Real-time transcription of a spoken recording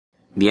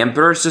The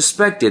emperor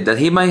suspected that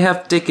he might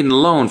have taken a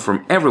loan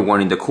from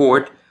everyone in the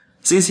court.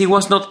 Since he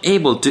was not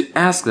able to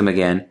ask them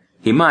again,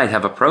 he might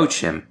have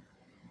approached him.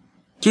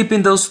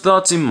 Keeping those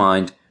thoughts in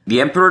mind, the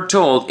emperor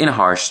told in a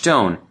harsh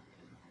tone,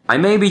 "I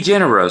may be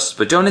generous,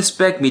 but don't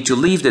expect me to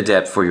leave the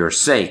debt for your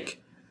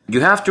sake.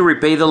 You have to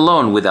repay the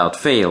loan without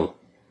fail."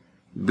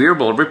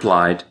 Birbal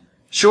replied,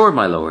 "Sure,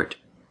 my lord."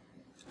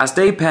 As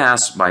day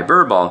passed by,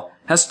 Birbal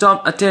had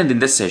stopped attending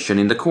the session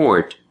in the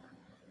court.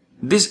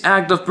 This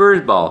act of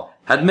Birbal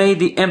had made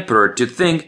the emperor to think